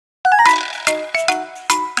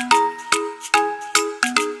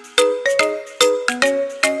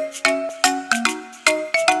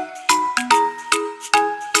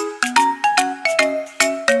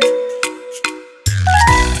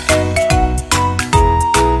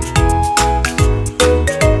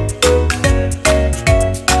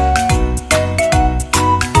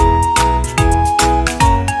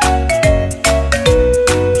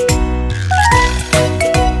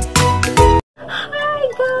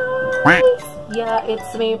Yeah,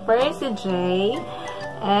 it's me, Percy J,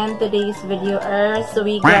 and today's video is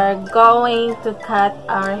we are going to cut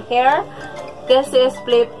our hair kasi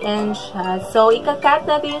split end siya. So, ika-cut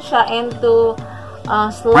natin siya into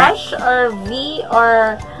slash or V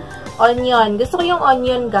or onion. Gusto ko yung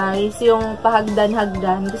onion, guys, yung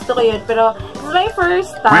pahagdan-hagdan. Gusto ko yun, pero it's my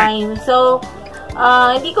first time. So,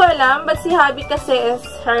 hindi ko alam, but si Habi kasi is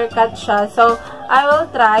haircut siya. So, I will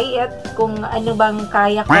try it kung ano bang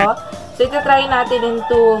kaya ko. So, ito-try natin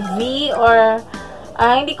into V or,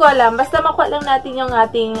 hindi ko alam. Basta makuha lang natin yung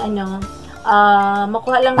ating,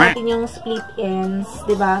 makuha lang natin yung split ends,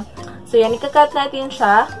 diba? So, yan. Ika-cut natin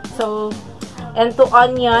siya. So, into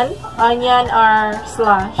onion or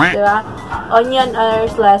slash, diba? Onion or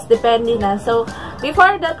slash, depende na. So,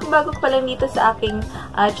 before that, kung bago pa lang dito sa aking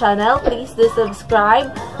channel, please do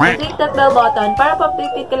subscribe and click that bell button para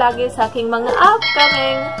pa-update ka lagi sa aking mga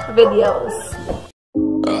upcoming videos.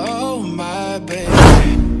 Oh my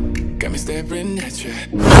baby, got me staring at you,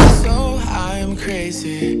 so I'm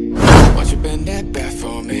crazy. Won't you bend that back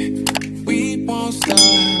for me? We won't stop,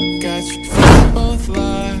 got you feeling both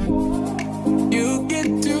love. You get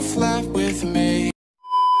to fly with me.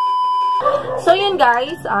 So yun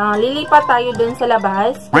guys, lilipat tayo dun sa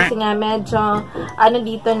labas kasi nga medyo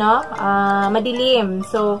dito no, madilim.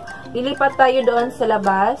 So lilipat tayo doon sa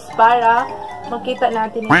labas para makita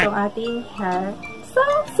natin itong ating hair. So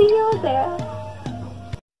see you there.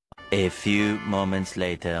 A few moments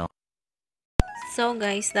later. So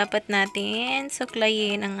guys, dapat natin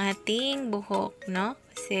suklayin ang ating buhok, no?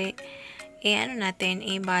 Kasi natin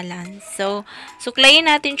i-balance. So suklayin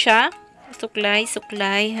natin siya. Suklay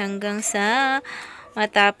hanggang sa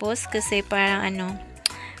matapos kasi parang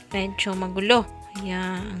medyo magulo.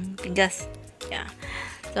 Yan, tigas. Yan.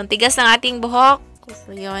 So, ang tigas ng ating buhok.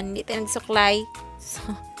 So, yun, hindi tayo nagsuklay. So,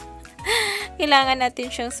 kailangan natin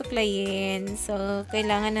siyang suklayin. So,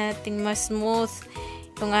 kailangan natin mas smooth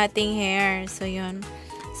yung ating hair. So, yun.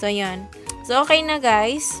 So, yun. So, okay na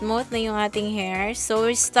guys. Smooth na yung ating hair. So,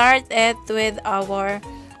 we start it with our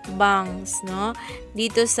bangs, no?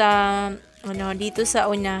 Dito sa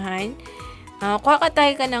unahan. Kuha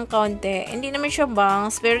tayo ka ng kaunti. Hindi naman siya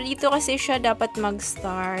bangs, pero dito kasi siya dapat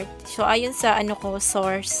mag-start. So, ayun sa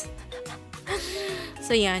source.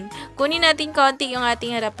 So, yan. Kunin natin kaunti yung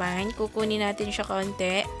ating harapan. Kukunin natin siya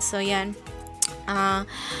kaunti. So, yan.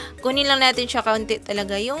 Kunin lang natin siya kaunti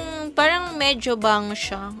talaga. Yung parang medyo bang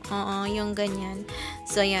siya. Yung ganyan.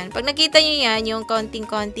 So, yan. Pag nakita nyo yan, yung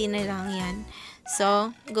kaunting-kaunti na lang yan.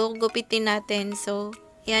 So, gugupitin natin. So,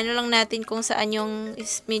 yan lang natin kung saan yung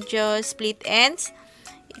medyo split ends.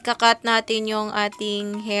 Ika-cut natin yung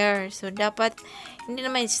ating hair. So, dapat, hindi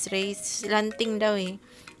naman straight. Slanting daw eh.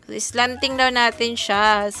 So, slanting daw natin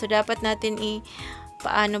siya. So, dapat natin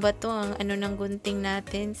paano ba to ang ng gunting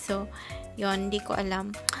natin. So, yon hindi ko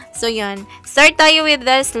alam. So, yon start tayo with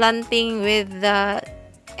the slanting with the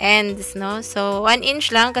ends, no? So, 1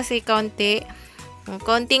 inch lang kasi kaunti.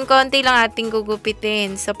 Konting-konti lang ating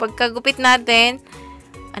gugupitin. So, pagkagupit natin,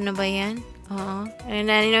 ano ba yan? Oo.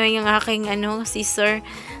 Ano yung aking scissor.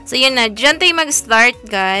 So, yun na. Diyan tayo mag-start,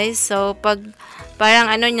 guys. So, pag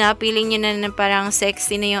parang feeling nyo na parang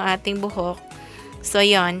sexy na yung ating buhok. So,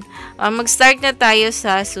 yun. Mag-start na tayo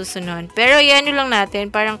sa susunod. Pero, yan lang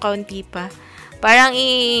natin. Parang kaunti pa. Parang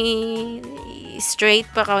straight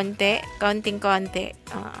pa kaunti. Kaunting-kaunti.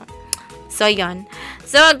 So, yun.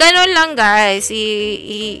 So, ganun lang, guys.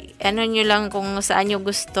 Nyo lang kung saan nyo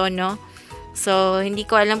gusto, no? So, hindi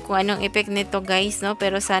ko alam kung anong effect nito, guys, no?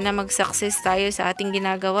 Pero sana mag-success tayo sa ating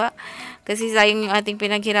ginagawa. Kasi sayang yung ating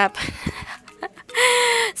pinaghirapan.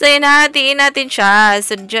 So, yun, hatiin natin siya.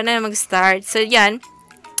 So, dyan na mag-start. So, yan.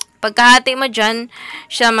 Pagkahati mo dyan,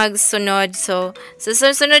 siya magsunod. So, sa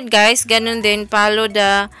susunod, guys, ganun din. Follow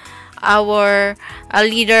our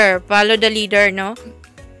leader. Follow the leader, no?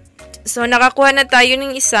 So, nakakuha na tayo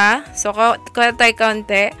ng isa. So, kuha tayo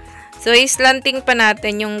kaunti. So, islanting pa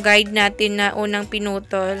natin yung guide natin na unang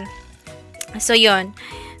pinutol. So, yon.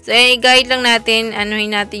 So, i-guide lang natin,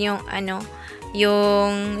 anuhin natin yung,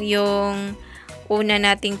 yung una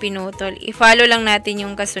nating pinutol. I-follow lang natin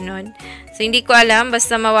yung kasunod. So, hindi ko alam,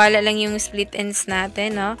 basta mawala lang yung split ends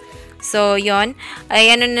natin, no? So, yon ay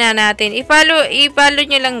ano na natin. I-follow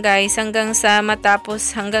nyo lang guys hanggang sa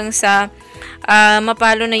matapos, hanggang sa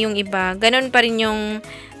mapalo na yung iba. Ganon pa rin yung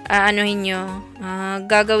anuhin nyo,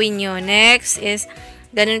 gagawin nyo. Next is,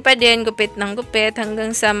 ganon pa din, gupit ng gupit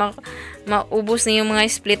hanggang sa maubos na yung mga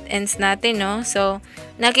split ends natin, no? So,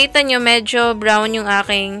 nakita nyo, medyo brown yung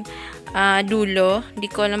aking dulo. Di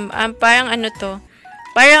ko alam, parang ano to.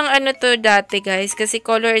 Parang ano to dati guys, kasi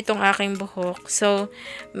color itong aking buhok. So,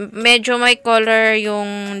 medyo may color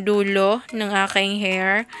yung dulo ng aking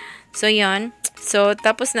hair. So, yan. So,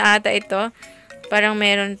 tapos na ata ito. Parang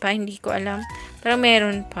meron pa, hindi ko alam. Parang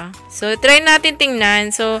meron pa. So, try natin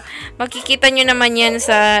tingnan. So, makikita nyo naman yan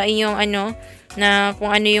sa inyong ano, na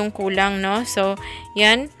kung ano yung kulang, no? So,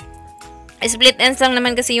 yan. Split ends lang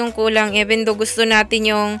naman kasi yung kulang, even though gusto natin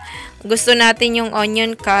yung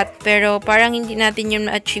onion cut, pero parang hindi natin yun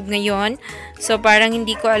ma-achieve ngayon. So, parang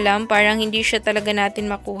hindi ko alam, parang hindi siya talaga natin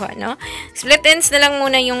makuha, no? Split ends na lang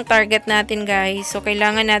muna yung target natin, guys. So,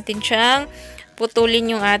 kailangan natin siyang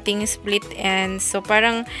putulin yung ating split ends. So,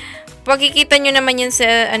 parang pagkikita nyo naman yun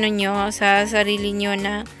sa, ano nyo, sa sarili nyo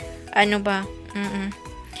na, ano ba,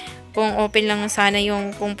 kung open lang sana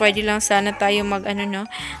yung, kung pwede lang sana tayo mag ano, no.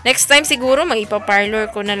 Next time siguro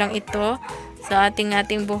mag-ipa-parlor ko na lang ito sa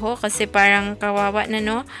ating buhok kasi parang kawawa na,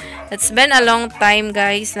 no. It's been a long time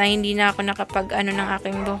guys na hindi na ako nakapag ano ng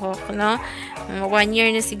aking buhok, no. 1 year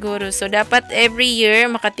na siguro. So dapat every year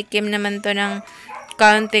makatikim naman to ng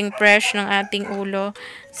counting fresh ng ating ulo.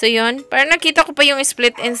 So yun, parang nakita ko pa yung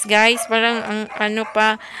split ends guys, parang ang ano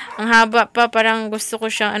pa, ang haba pa, parang gusto ko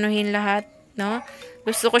siyang anuhin lahat, no.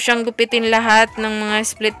 Gusto ko siyang gupitin lahat ng mga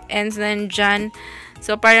split ends na nandyan.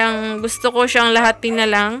 So, parang gusto ko siyang lahatin na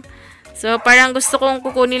lang. So, parang gusto kong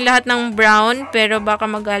kukunin lahat ng brown. Pero baka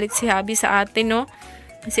magalit si Habi sa atin, no?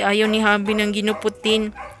 Kasi ayaw ni Habi nang ginuputin.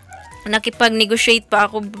 Nakipag-negotiate pa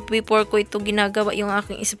ako before ko ito ginagawa yung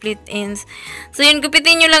aking split ends. So, yun,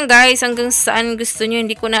 gupitin nyo lang guys hanggang saan gusto nyo.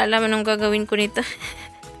 Hindi ko na alam anong gagawin ko nito.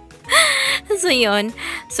 So, yun.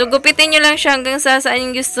 So, gupitin nyo lang siya hanggang sa saan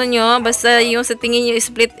yung gusto nyo. Basta yung sa tingin nyo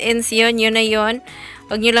split ends yun, yun na yun.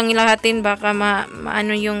 Huwag nyo lang ilahatin. Baka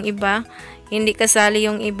maano yung iba. Hindi kasali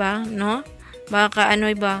yung iba, no? Baka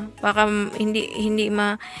ano iba. Baka hindi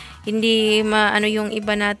ano yung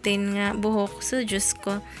iba natin nga buhok. So, Diyos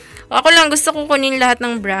ko. Ako lang gusto ko kunin lahat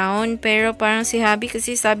ng brown. Pero parang si Habi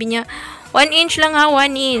kasi sabi niya, 1 inch lang ha,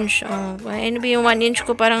 1 inch. Oh, ano ba yung 1 inch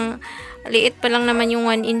ko? Parang liit pa lang naman yung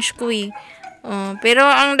 1 inch ko eh. Pero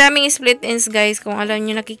ang daming split ends guys. Kung alam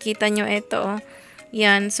nyo, nakikita nyo ito. Oh.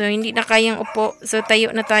 Yan. So, hindi na kayang upo. So,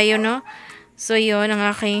 tayo na tayo, no? So, yun ang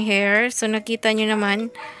aking hair. So, nakita nyo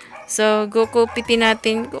naman. So, gugupitin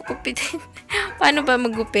natin. Gugupitin. Paano ba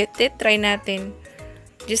magupit? Try natin.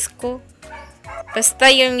 Diyos ko.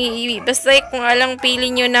 Basta kung alang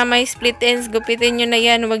pili nyo na may split ends, gupitin nyo na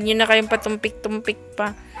yan. Huwag nyo na kayong patumpik-tumpik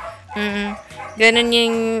pa. Ganun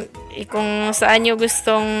yung kung saan nyo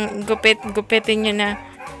gustong gupitin nyo na.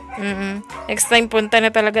 Next time punta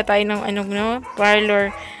na talaga tayo ng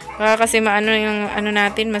parlor. Baka kasi maano yung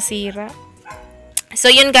natin masira. So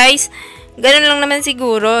yun guys, ganun lang naman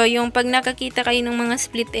siguro yung pag nakakita kayo ng mga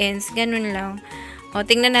split ends, ganun lang.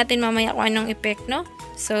 Tingnan natin mamaya kung anong effect, no?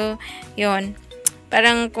 So yun.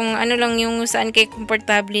 Parang kung ano lang yung saan kayo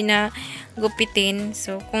komportable na gupitin.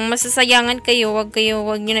 So, kung masasayangan kayo, wag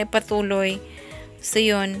nyo na ipatuloy. So,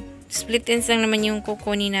 yun. Split ends lang naman yung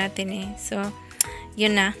kukunin natin eh. So,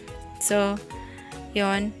 yun na. So,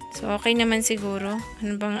 yun. So, okay naman siguro.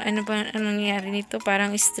 Anong nangyayari nito?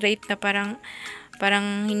 Parang straight na parang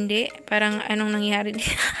hindi. Parang anong nangyayari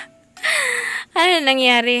dito? Ano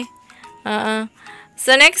nangyayari?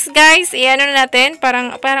 So, next guys, i-ano natin.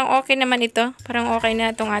 Parang okay naman ito. Parang okay na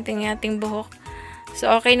itong ating buhok. So,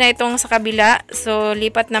 okay na itong sa kabila. So,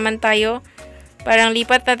 lipat naman tayo. Parang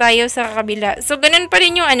lipat na tayo sa kabila. So, ganun pa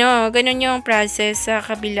rin yung ganun yung process sa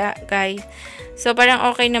kabila, guys. So, parang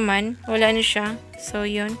okay naman. Wala na siya. So,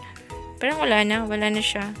 yun. Parang wala na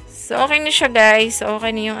siya. So, okay na siya, guys. So, okay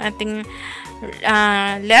na yung ating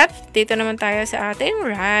left. Dito naman tayo sa ating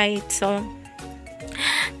right. So,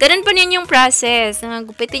 ganun pa rin yung process.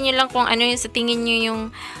 Gupitin nyo lang kung ano yung sa tingin nyo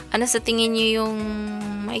yung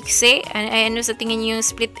maiksi. Ano sa tingin nyo yung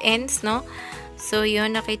split ends, no? So,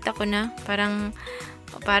 yun, nakita ko na. Parang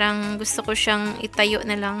gusto ko siyang itayo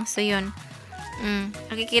na lang. So, yun.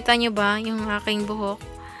 Nakikita nyo ba yung aking buhok?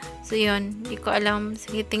 So, yun. Hindi ko alam.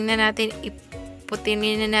 Sige, tingnan natin.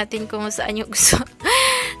 Iputinin na natin kung saan nyo gusto.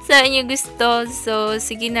 Saan nyo gusto. So,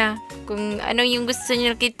 sige na. Kung ano yung gusto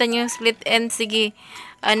nyo, nakita nyo yung split ends, sige.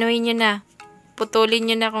 Anuhin nyo na. Putulin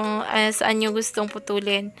nyo na kung saan nyo gustong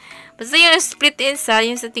putulin. Basta yung split ends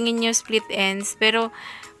yung sa tingin nyo split ends. Pero,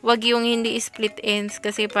 wag yung hindi split ends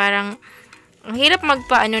kasi parang ang hirap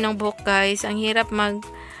magpaano ng buhok, guys. Ang hirap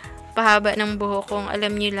magpahaba ng buhok kung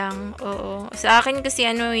alam niyo lang. Oo. Sa akin kasi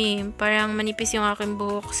parang manipis yung aking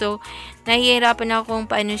buhok. So, nahihirapan ako kung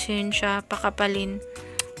paano siya pakapalin.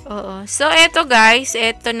 Oo. So, eto guys,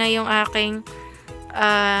 eto na yung aking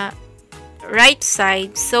right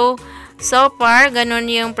side. So far, ganun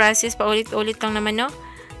yung process. Paulit-ulit lang naman, no?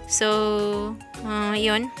 So,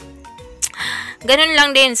 yun. Ganun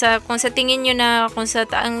lang din kung sa tingin nyo na kung sa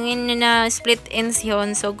taangin nyo na split ends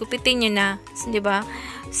yon, so gupitin nyo na, 'di ba?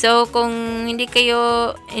 So kung hindi kayo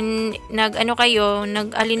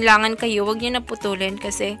nag-alinlangan kayo, wag niyo na putulin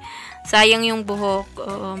kasi sayang yung buhok.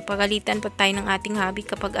 Pagalitan pa tayo ng ating hubby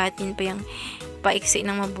kapag atin pa yung paiksi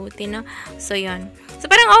ng mabuti, no? So yon. So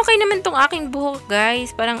parang okay naman tong aking buhok,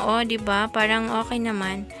 guys. Parang 'di ba? Parang okay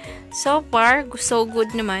naman. So far, so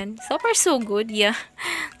good naman. So far so good, yeah.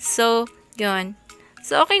 So yun.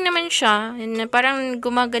 So, okay naman siya. Parang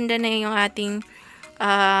gumaganda na yung ating,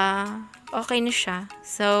 okay na siya.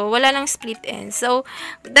 So, wala lang split ends. So,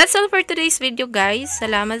 that's all for today's video, guys.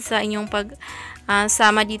 Salamat sa inyong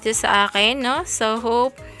sama dito sa akin, no? So,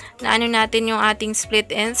 hope na natin yung ating split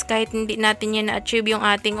ends kahit hindi natin yan na-achieve yung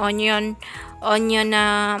ating onion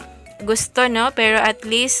na gusto, no? Pero at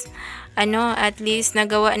least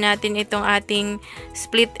nagawa natin itong ating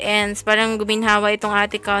split ends. Parang guminhawa itong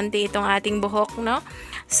ating kaunti, itong ating buhok, no?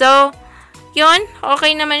 So, yun.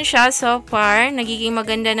 Okay naman siya so far. Nagiging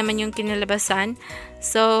maganda naman yung kinalabasan.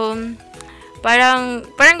 So, parang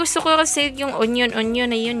gusto ko kasi yung onion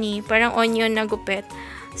na yun Parang onion na gupit.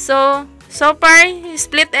 So far,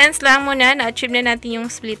 split ends lang muna. Na-achieve na natin yung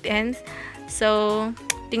split ends. So,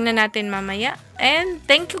 tingnan natin mamaya. And,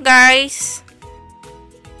 thank you guys!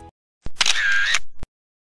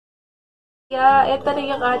 Yeah, ito na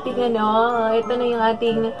yung ating ito na yung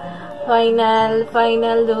ating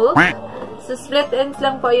final look. So, split ends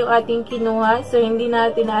lang po yung ating kinuha. So, hindi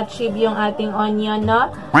natin na-achieve yung ating onion,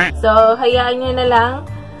 no? So, hayaan nyo na lang.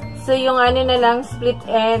 So, yung na lang, split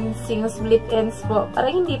ends. Yung split ends po.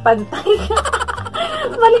 Parang hindi pantay.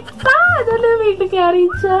 Baliktad! May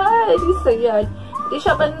nangyari dyan? So, yan. Hindi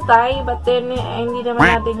siya pantay. But then, hindi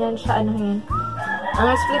naman natin yan siya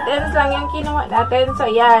Ang split ends lang yung kinuha natin. So,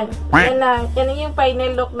 yan. Yan na yung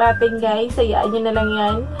final look natin, guys. So, yan. Yun na lang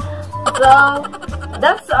yan. So,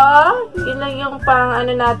 that's all. Yun lang yung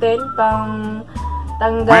natin. Pang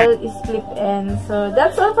tanggal split ends. So,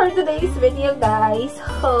 that's all for today's video, guys.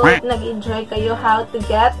 Hope nag-enjoy kayo how to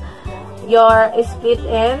get your split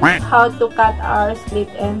ends. How to cut our split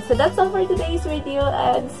ends. So, that's all for today's video.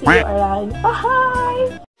 And see you around.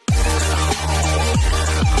 Bye!